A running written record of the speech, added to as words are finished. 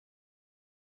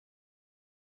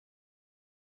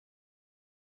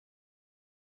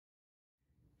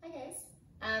Hi guys,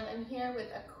 I'm here with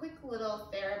a quick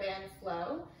little Theraband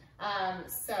flow.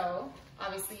 So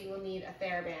obviously you will need a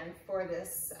Theraband for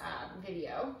this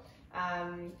video.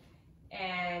 And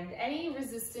any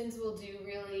resistance will do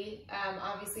really.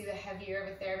 Obviously the heavier of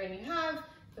a Theraband you have,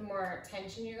 the more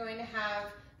tension you're going to have,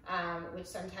 which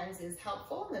sometimes is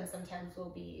helpful and then sometimes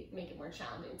will make it more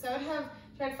challenging. So I would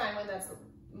try to find one that's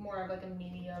more of like a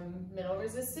medium middle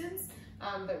resistance,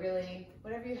 but really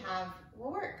whatever you have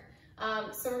will work.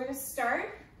 So we're going to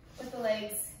start with the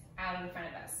legs out in front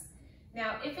of us.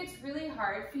 Now, if it's really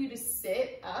hard for you to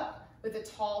sit up with a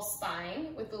tall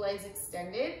spine with the legs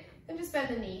extended, then just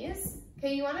bend the knees.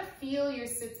 Okay, you want to feel your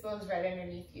sits bones right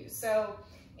underneath you. So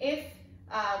if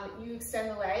you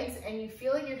extend the legs and you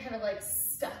feel like you're kind of like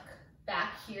stuck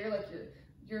back here, like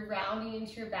you're rounding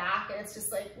into your back and it's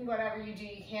just like whatever you do,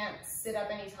 you can't sit up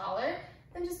any taller,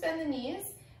 then just bend the knees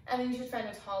and then you should find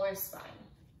a taller spine.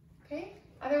 Okay?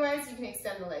 Otherwise, you can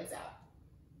extend the legs out.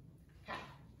 Okay,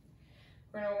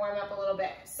 we're gonna warm up a little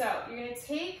bit. So you're gonna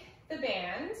take the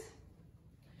band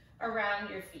around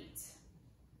your feet.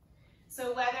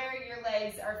 So whether your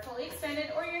legs are fully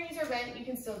extended or your knees are bent, you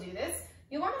can still do this.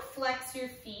 You wanna flex your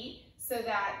feet so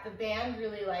that the band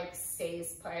really like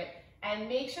stays put, and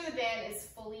make sure the band is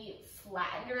fully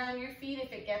flattened around your feet.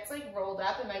 If it gets like rolled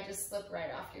up, it might just slip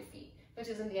right off your feet, which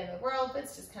isn't the end of the world, but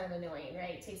it's just kind of annoying,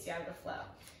 right? It takes you out of the flow.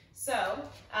 So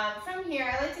from here,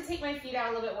 I like to take my feet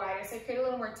out a little bit wider so I create a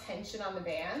little more tension on the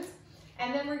band.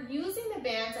 And then we're using the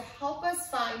band to help us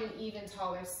find an even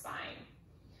taller spine.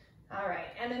 All right,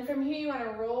 and then from here, you want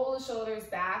to roll the shoulders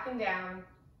back and down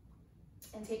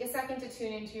and take a second to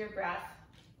tune into your breath.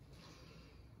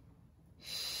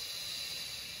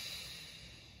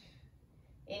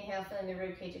 Inhale, feeling the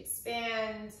ribcage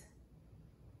expand.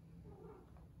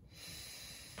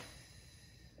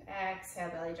 Exhale,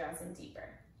 belly draws in deeper.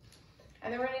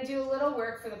 And then we're gonna do a little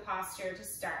work for the posture to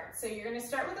start. So you're gonna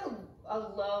start with a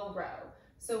low row.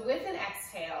 So with an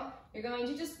exhale, you're going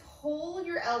to just pull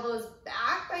your elbows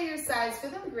back by your sides, feel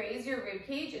them graze your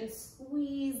ribcage and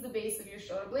squeeze the base of your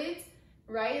shoulder blades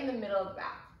right in the middle of the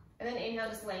back. And then inhale,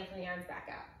 just lengthen the arms back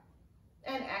out.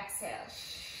 And exhale.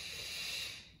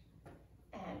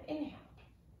 And inhale.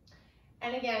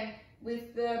 And again,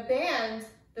 with the band,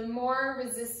 the more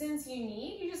resistance you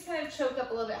need, you just kind of choke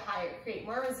up a little bit higher, create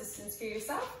more resistance for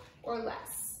yourself or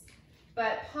less.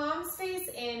 But palms face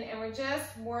in, and we're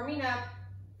just warming up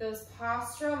those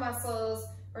postural muscles.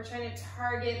 We're trying to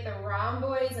target the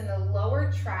rhomboids and the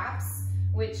lower traps,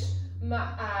 which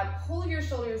pull your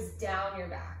shoulders down your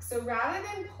back. So rather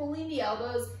than pulling the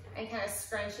elbows and kind of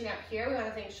scrunching up here, we want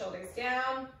to think shoulders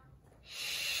down,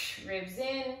 ribs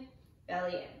in,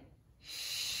 belly in.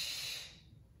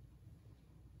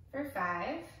 For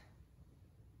 5,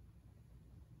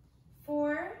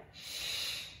 4,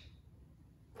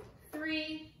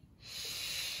 3,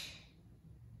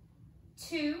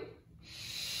 2,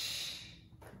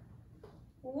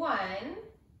 1,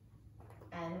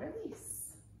 and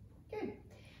release. Good.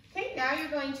 Okay, now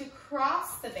you're going to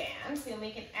cross the band. So you'll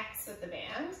make an X with the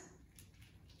band.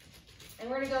 And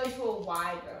we're gonna go into a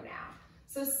wide row now.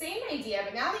 So same idea,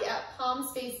 but now the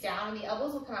palms face down and the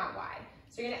elbows will come out wide.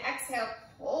 So you're gonna exhale,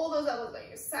 pull those elbows by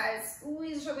your sides,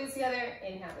 squeeze the shoulder blades together,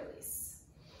 inhale, release.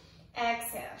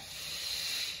 Exhale,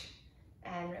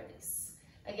 and release.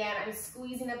 Again, I'm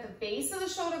squeezing at the base of the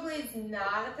shoulder blades,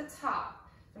 not at the top.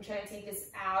 I'm trying to take this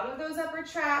out of those upper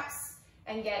traps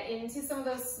and get into some of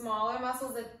those smaller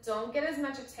muscles that don't get as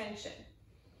much attention.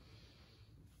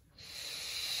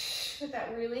 But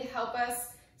that really help us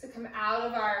to come out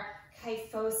of our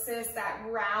kyphosis, that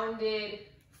rounded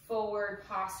forward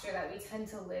posture that we tend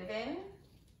to live in.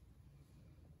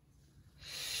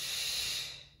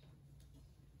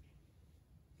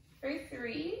 For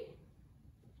 3,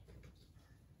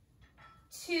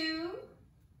 2,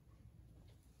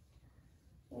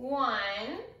 1,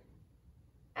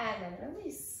 and then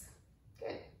release.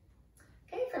 Good.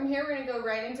 Okay, from here we're gonna go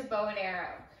right into bow and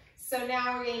arrow. So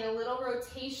now we're getting a little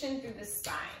rotation through the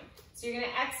spine. So you're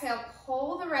gonna exhale,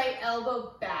 pull the right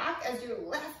elbow back as your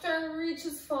left arm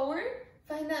reaches forward.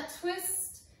 Find that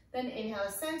twist. Then inhale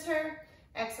to center,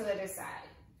 exhale to the side.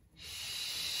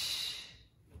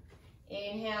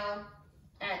 Inhale,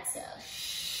 exhale.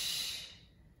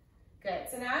 Good,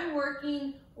 so now I'm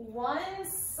working one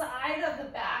side of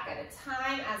the back at a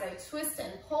time as I twist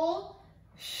and pull.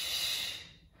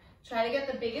 Try to get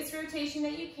the biggest rotation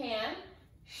that you can.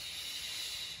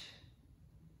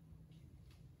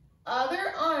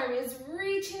 Other arm is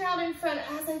reaching out in front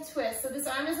as I twist. So this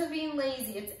arm isn't being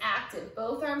lazy, it's active.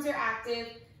 Both arms are active.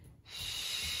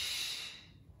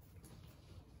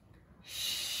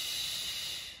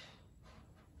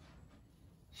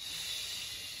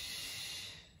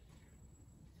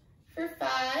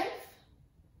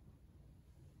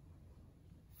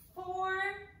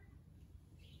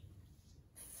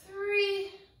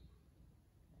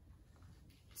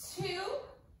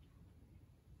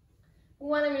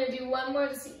 one more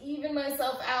just to even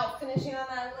myself out, finishing on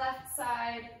that left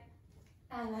side,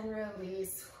 and then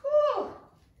release. Whew.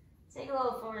 Take a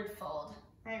little forward fold.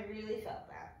 I really felt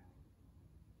that.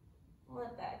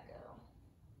 Let that go.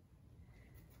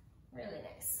 Really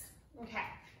nice. Okay.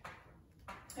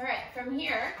 All right, from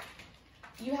here,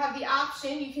 you have the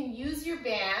option, you can use your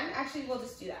band. Actually, we'll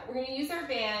just do that. We're gonna use our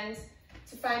band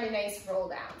to find a nice roll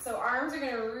down. So arms are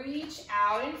gonna reach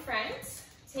out in front.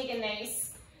 Take a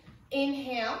nice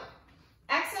inhale.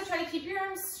 Exhale, try to keep your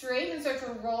arms straight and start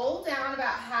to roll down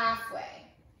about halfway.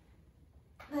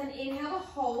 Then inhale to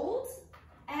hold.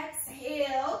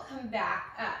 Exhale, come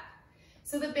back up.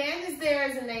 So the band is there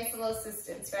as a nice little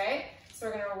assistance, right? So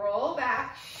we're gonna roll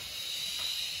back.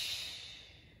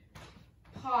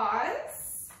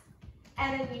 Pause.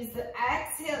 And then use the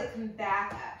exhale to come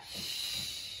back up.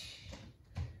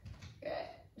 Good.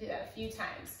 Do that a few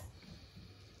times.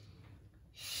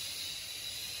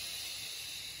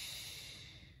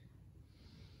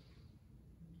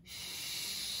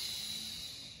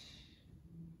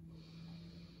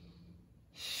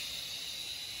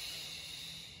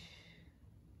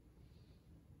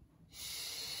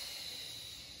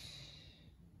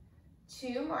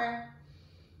 Two more.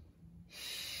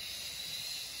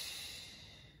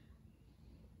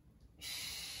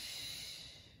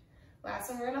 Last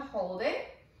one, we're gonna hold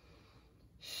it.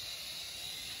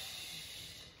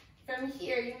 From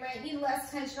here, you might need less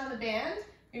tension on the band.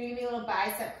 You're gonna give me a little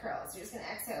bicep curl. So you're just gonna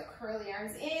exhale, curl the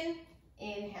arms in,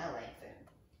 inhale, lengthen.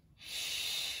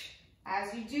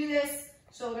 As you do this,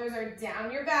 shoulders are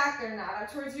down your back, they're not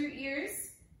up towards your ears.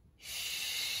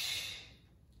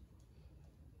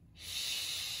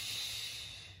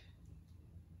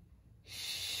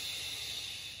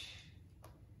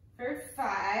 For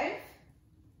 5,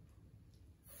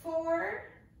 4,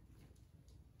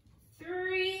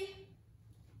 3,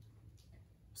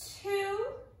 2,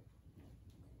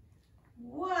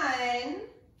 1,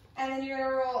 and then you're gonna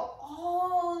roll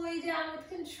all the way down with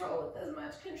control, with as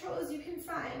much control as you can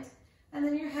find. And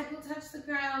then your head will touch the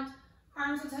ground,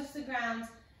 arms will touch the ground.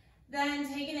 Then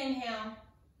take an inhale,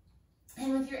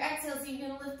 and with your exhale, so you're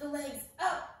gonna lift the legs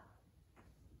up.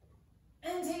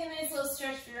 And take a nice little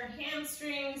stretch for your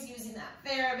hamstrings, using that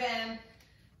Theraband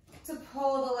to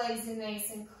pull the legs in nice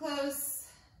and close.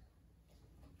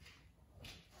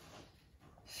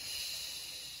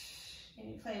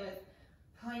 Maybe play with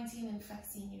pointing and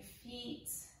flexing your feet.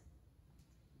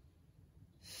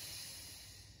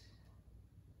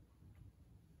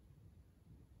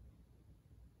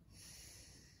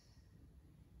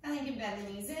 And then you can bend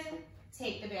the knees in,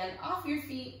 take the band off your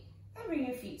feet, and bring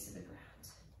your feet to the ground.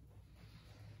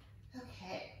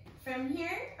 Okay, from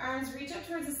here, arms reach up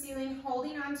towards the ceiling,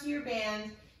 holding onto your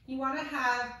band. You want to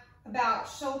have about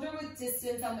shoulder width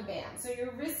distance on the band. So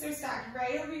your wrists are stacked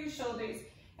right over your shoulders,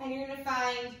 and you're going to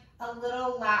find a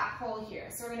little lat pull here.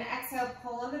 So we're going to exhale,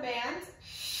 pull on the band,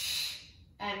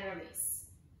 and release.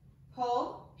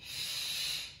 Pull,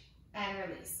 and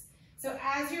release. So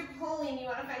as you're pulling, you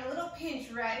want to find a little pinch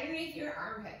right underneath your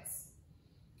armpits.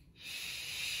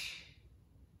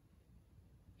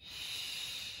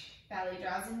 Belly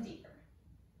draws in deeper.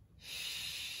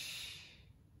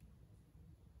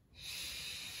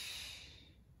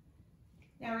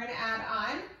 Now we're going to add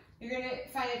on. You're going to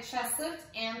find a chest lift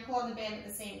and pull on the band at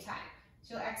the same time.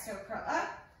 So you'll exhale, curl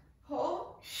up,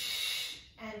 pull,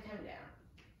 and come down.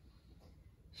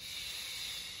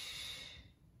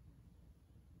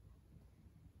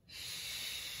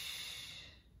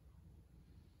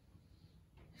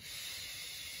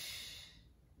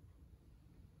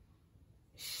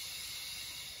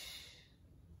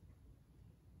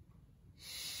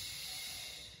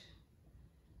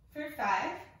 For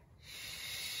 5,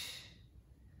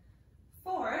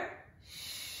 4,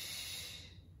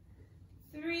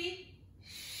 3,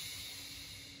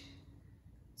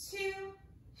 2.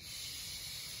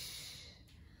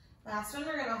 Last one,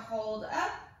 we're going to hold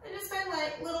up and just find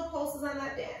like little pulses on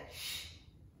that band.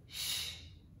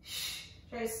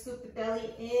 Try to scoop the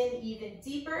belly in even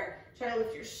deeper. Try to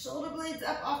lift your shoulder blades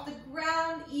up off the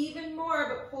ground even more,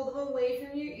 but pull them away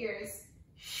from your ears.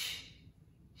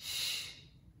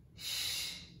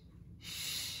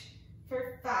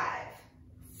 For 5,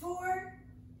 4,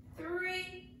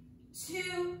 3,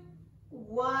 2,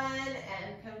 1,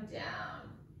 and come down.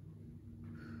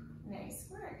 Nice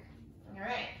work. All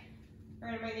right. We're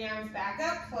going to bring the arms back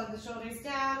up, plug the shoulders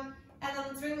down, and then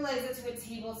let's bring the legs up to a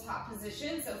tabletop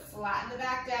position. So flatten the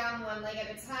back down, one leg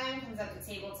at a time, comes up to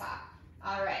tabletop.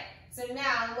 All right. So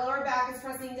now lower back is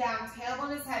pressing down,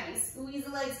 tailbone is heavy. Squeeze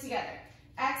the legs together.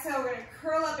 Exhale, we're going to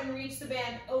curl up and reach the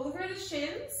band over the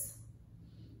shins.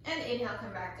 And inhale,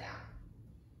 come back down.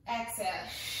 Exhale.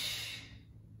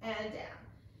 and down.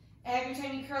 Every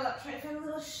time you curl up, try to find a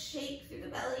little shake through the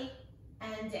belly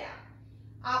and down.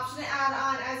 Option to add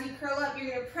on, as you curl up, you're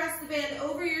going to press the band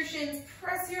over your shins,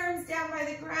 press your arms down by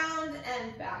the ground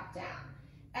and back down.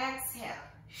 Exhale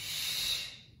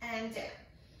and down.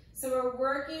 So we're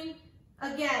working,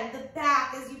 again, the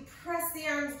back as you press the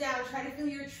arms down. Try to feel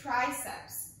your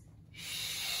triceps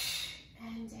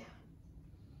and down.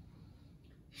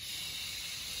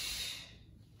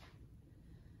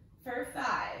 For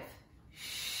 5,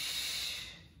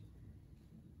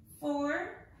 4,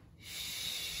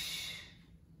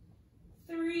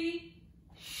 3,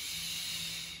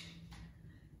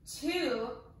 2,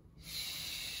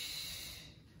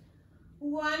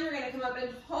 1. We're going to come up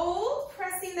and hold,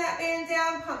 pressing that band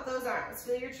down, pump those arms,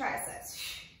 feel your triceps.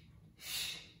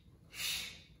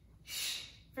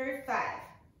 For 5,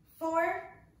 4,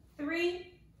 3,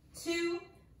 2,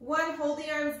 1. Hold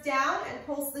the arms down and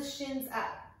pulse the shins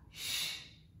up.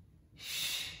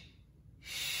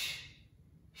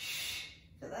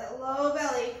 Feel that low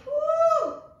belly.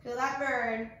 Woo! Feel that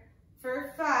burn.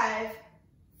 For 5,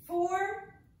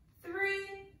 4, 3,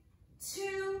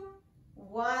 2,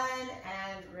 1,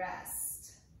 and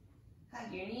rest.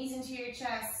 Hug your knees into your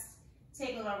chest.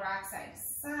 Take a little rock side to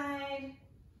side.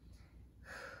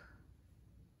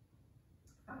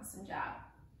 Awesome job.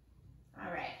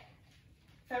 All right.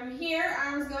 From here,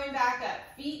 arms going back up,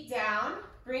 feet down.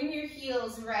 Bring your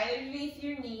heels right underneath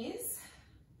your knees.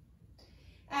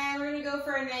 And we're going to go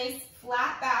for a nice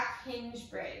flat back hinge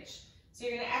bridge. So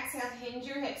you're going to exhale, hinge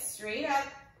your hips straight up.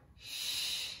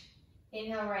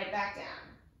 Inhale, right back down.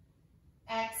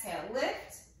 Exhale,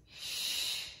 lift.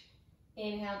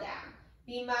 Inhale, down.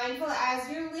 Be mindful as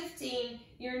you're lifting,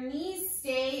 your knees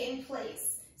stay in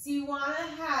place. So you want to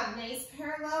have nice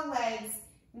parallel legs,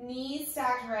 knees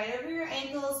stacked right over your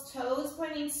ankles, toes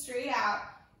pointing straight out.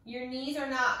 Your knees are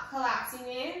not collapsing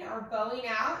in or bowing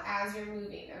out as you're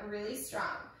moving. They're really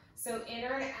strong. So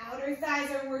inner and outer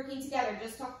thighs are working together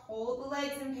just to hold the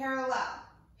legs in parallel.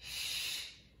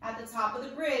 At the top of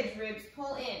the bridge, ribs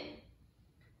pull in.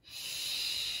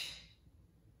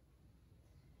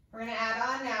 We're going to add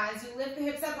on now. As you lift the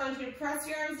hips up, I want you to press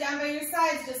your arms down by your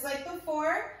sides just like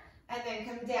before, and then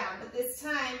come down. But this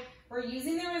time, we're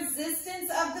using the resistance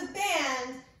of the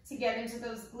band to get into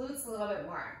those glutes a little bit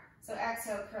more. So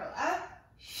exhale, curl up,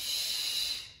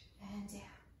 and down.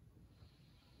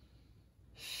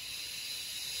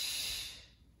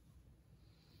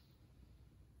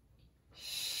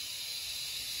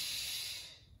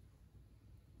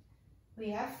 We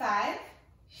have 5,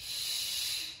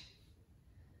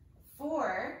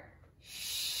 4,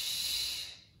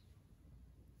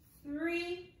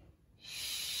 3,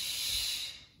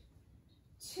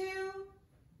 2,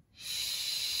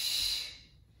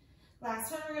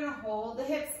 last one, we're going to hold the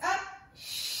hips up.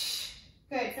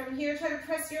 Good. From here, try to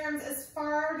press your arms as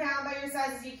far down by your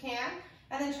sides as you can,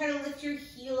 and then try to lift your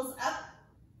heels up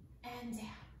and down.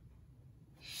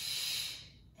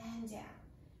 And down.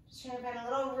 Just trying to find a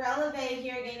little releve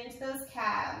here, getting into those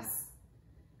calves.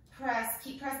 Press.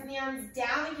 Keep pressing the arms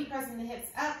down and keep pressing the hips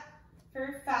up.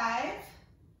 For 5,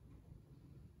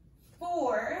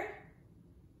 4,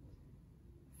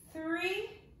 3,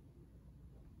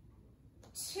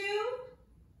 2,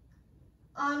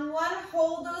 on 1,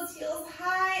 hold those heels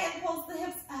high and pulse the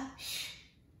hips up.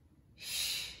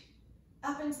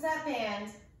 Up into that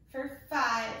band. For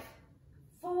 5,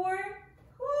 4,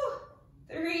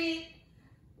 3,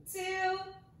 2,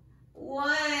 1.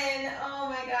 Oh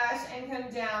my gosh, and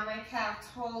come down. My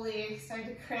calf totally started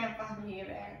to cramp on me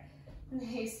there.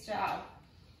 Nice job.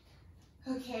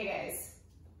 Okay, guys.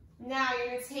 Now you're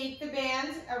going to take the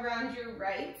band around your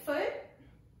right foot.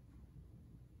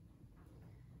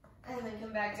 And then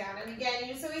come back down. And again,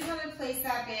 you just always want to place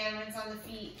that band when it's on the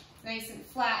feet nice and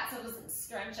flat so it doesn't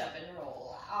scrunch up and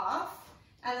roll off.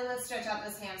 And then let's stretch out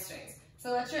those hamstrings.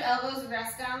 So let your elbows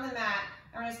rest down the mat.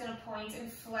 And we're just going to point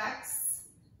and flex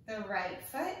the right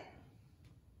foot.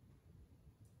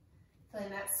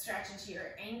 Feeling that stretch into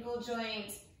your ankle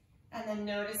joint. And then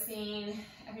noticing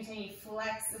every time you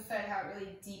flex the foot, how it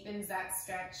really deepens that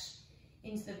stretch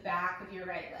into the back of your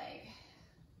right leg.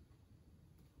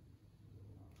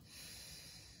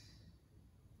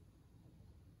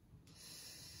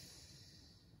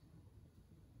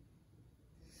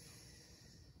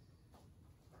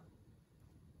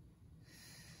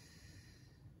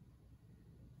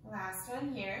 Last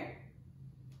one here.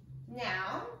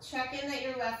 Now, check in that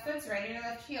your left foot's right in your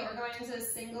left heel. We're going into a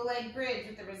single leg bridge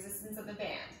with the resistance of the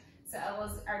band. So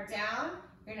elbows are down.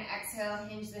 You're going to exhale,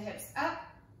 hinge the hips up.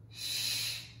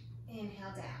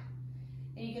 Inhale down.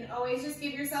 And you can always just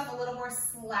give yourself a little more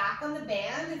slack on the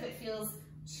band if it feels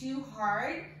too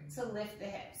hard to lift the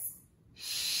hips.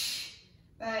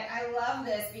 But I love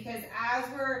this because as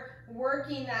we're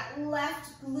working that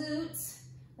left glute,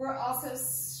 we're also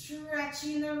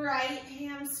stretching the right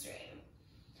hamstring.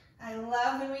 I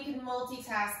love when we can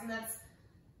multitask, and that's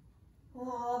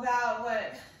all about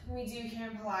what we do here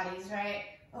in Pilates, right?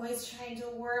 Always trying to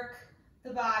work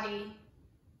the body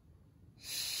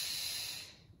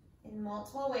in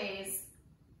multiple ways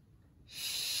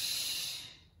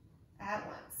at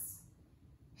once.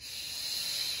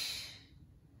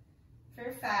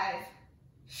 For 5,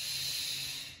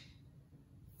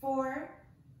 4,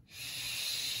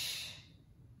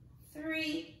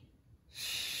 3,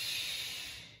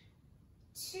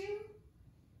 2,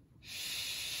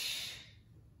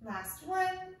 last one.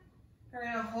 We're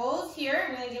gonna hold here.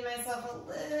 I'm gonna give myself a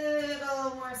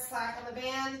little more slack on the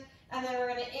band, and then we're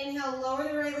gonna inhale, lower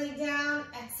the right leg down,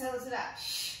 exhale, lift it up.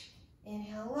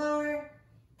 Inhale, lower,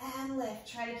 and lift.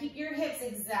 Try to keep your hips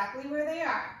exactly where they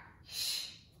are.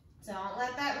 Don't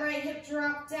let that right hip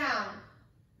drop down.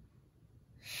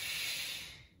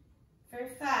 For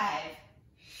 5,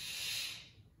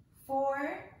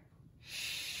 4,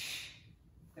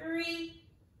 3,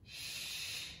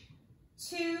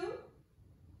 2,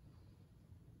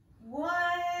 1,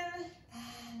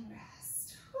 and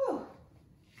rest. Whew.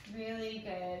 Really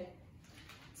good.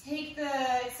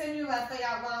 Extend your left leg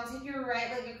out long, take your right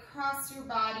leg across your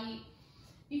body.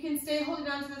 You can stay holding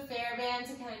on to the Theraband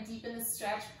to kind of deepen the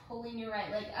stretch, pulling your right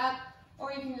leg up,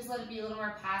 or you can just let it be a little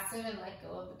more passive and let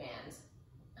go of the band.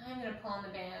 I'm gonna pull on the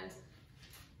band,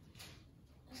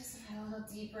 just to get a little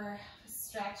deeper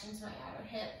stretch into my outer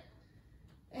hip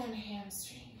and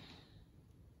hamstring.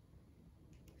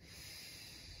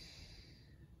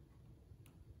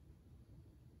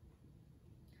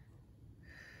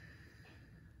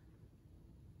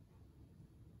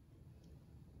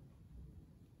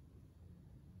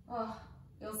 Oh,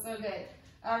 feels so good.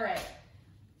 All right,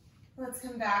 let's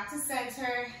come back to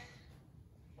center,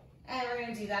 and we're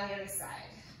gonna do that on the other side.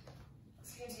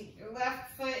 So you're gonna take your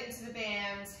left foot into the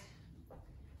band,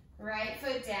 right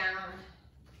foot down,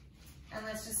 and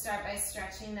let's just start by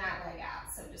stretching that leg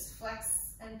out. So just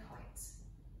flex and point,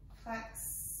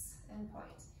 flex and point.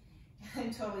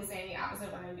 I'm totally saying the opposite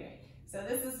of what I'm doing. So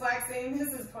this is flexing,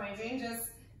 this is pointing, just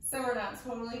so we're not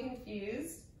totally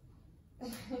confused.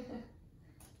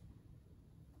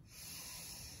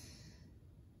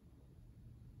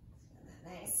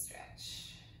 Nice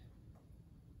stretch.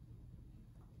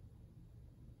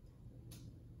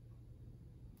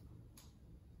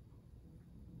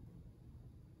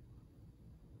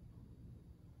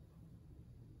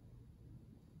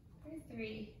 For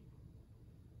 3,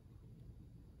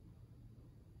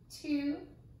 2,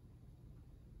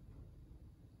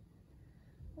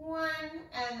 1,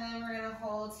 and then we're gonna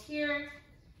hold here.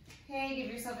 Okay,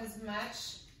 give yourself as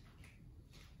much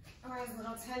or as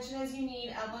little tension as you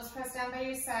need. Elbows pressed down by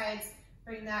your sides.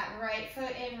 Bring that right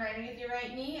foot in right underneath your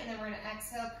right knee, and then we're gonna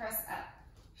exhale, press up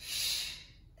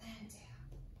and down.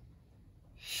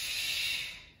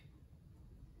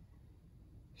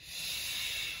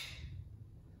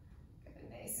 Good,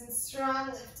 nice and strong.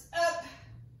 Lift up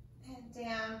and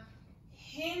down.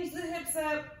 Hinge the hips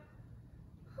up.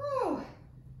 Whew.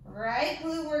 Right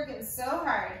glute working so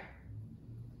hard.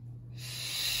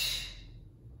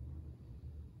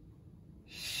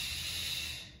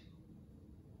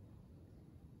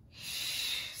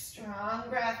 Strong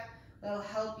breath will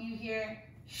help you here.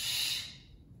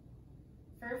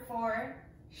 For 4,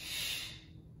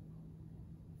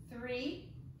 3,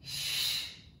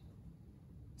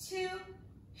 2,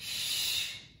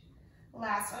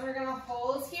 last one, we're gonna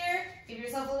hold here. Give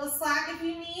yourself a little slack if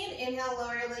you need. Inhale,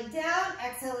 lower your leg down.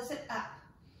 Exhale, lift it up.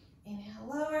 Inhale,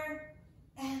 lower,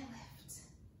 and lift.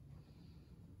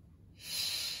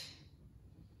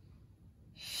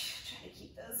 Try to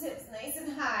keep those hips nice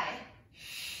and high.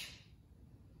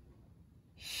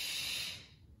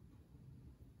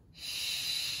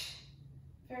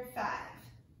 For 5,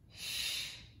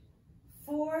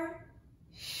 4,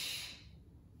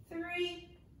 3,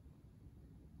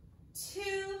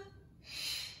 2,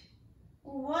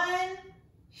 1,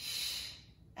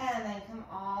 and then come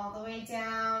all the way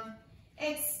down.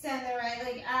 Extend the right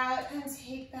leg out and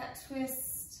take that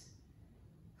twist.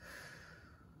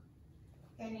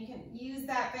 And you can use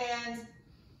that band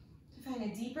to find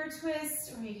a deeper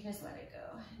twist, or you can just let it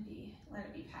go and let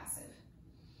it be passive.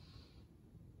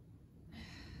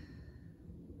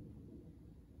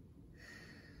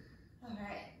 All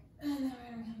right, and then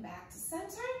we're gonna come back to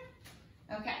center.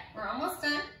 Okay, we're almost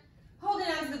done. Holding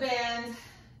on to the band.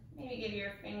 Maybe give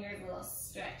your fingers a little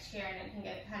stretch here, and it can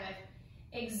get kind of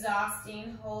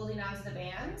exhausting holding onto the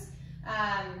band.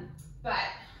 But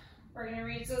we're gonna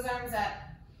reach those arms up.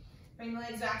 Bring the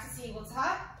legs back to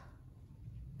tabletop.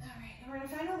 All right, and we're gonna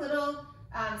find a little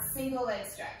single leg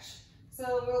stretch.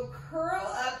 So we'll curl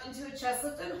up into a chest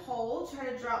lift and hold. Try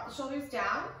to drop the shoulders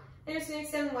down. And you're just gonna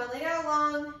extend one leg out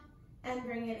long and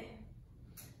bring it in.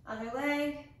 Other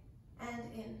leg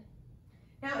and in.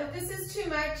 Now, if this is too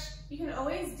much, you can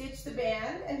always ditch the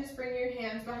band and just bring your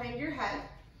hands behind your head.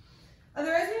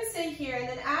 Otherwise, you're gonna stay here, and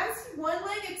then as one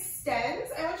leg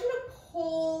extends, I want you to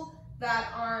pull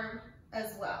that arm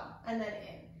as well, and then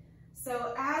in.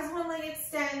 So as one leg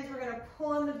extends, we're gonna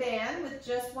pull on the band with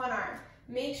just one arm.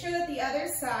 Make sure that the other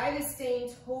side is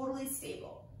staying totally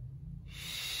stable.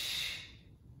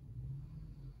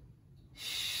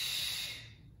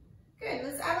 Good,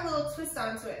 let's add a little twist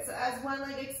onto it. So as one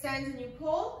leg extends and you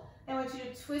pull, I want you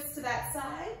to twist to that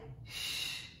side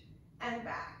and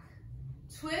back.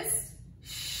 Twist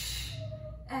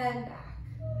and back.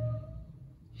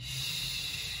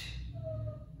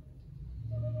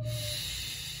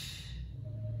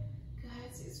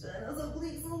 Good, so just feeling those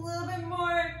obliques a little bit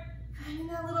more. Finding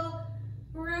that little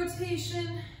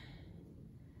rotation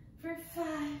for 5,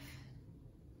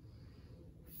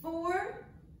 4,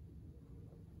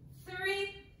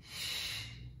 3,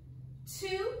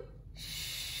 2,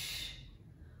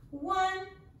 1,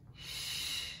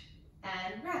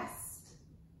 and rest.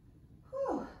 Whew.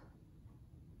 All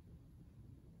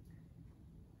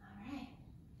right.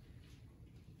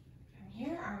 From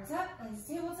here, arms up, legs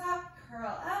tabletop, curl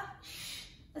up.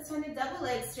 Let's find a double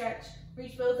leg stretch.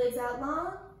 Reach both legs out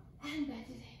long and bend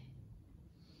it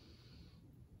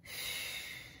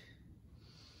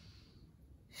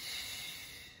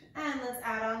in. And let's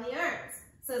add on the arms.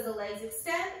 So the legs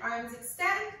extend, arms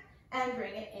extend, and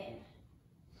bring it in.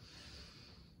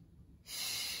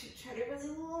 Try to really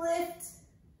lift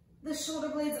the shoulder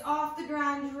blades off the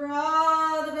ground,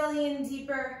 draw the belly in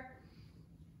deeper.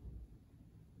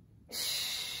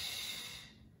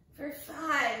 For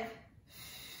 5,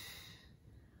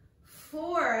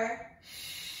 4,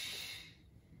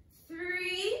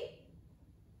 3,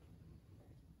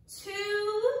 2,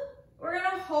 we're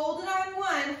gonna hold it on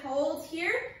 1. Hold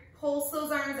here, pulse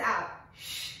those arms out.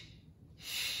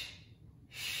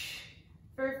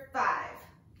 For 5,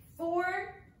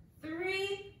 4,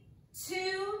 3,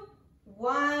 2,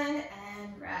 1,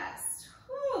 and rest.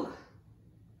 Whew.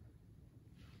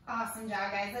 Awesome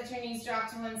job, guys. Let your knees drop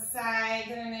to one side,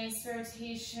 get a nice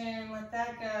rotation, let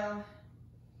that go.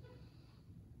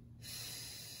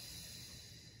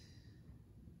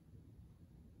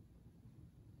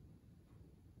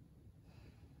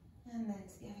 And then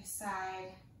to the other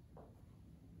side.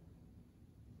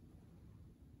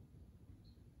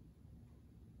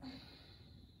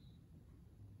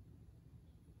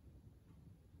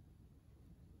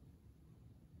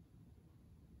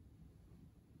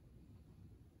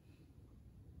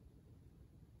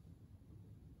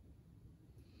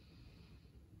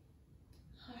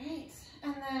 All right,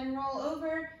 and then roll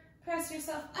over, press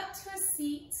yourself up to a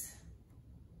seat.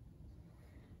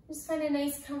 Just find a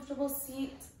nice, comfortable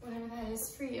seat, whatever that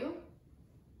is for you.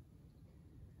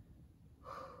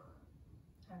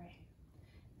 All right,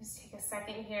 just take a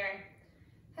second here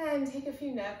and take a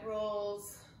few neck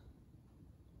rolls.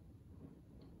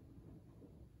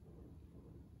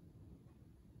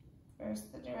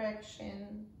 First the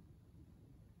direction.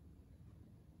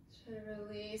 Try to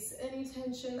release any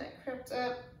tension that crept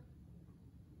up.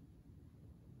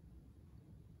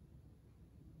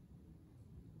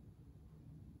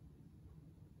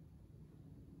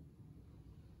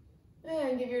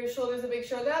 And give your shoulders a big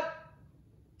shrug up.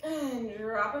 And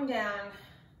drop them down.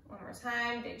 One more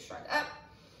time, big shrug up.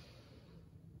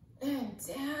 And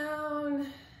down.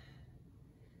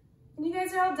 And you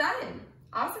guys are all done.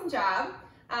 Awesome job.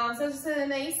 So just a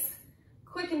nice,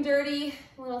 quick and dirty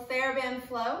little Theraband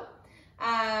flow.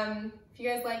 If you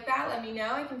guys like that, let me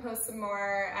know. I can post some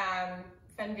more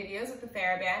fun videos with the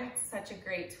Theraband. It's such a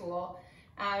great tool.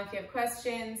 If you have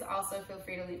questions, also feel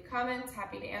free to leave comments.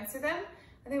 Happy to answer them.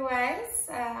 Otherwise,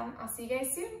 I'll see you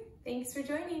guys soon. Thanks for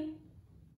joining.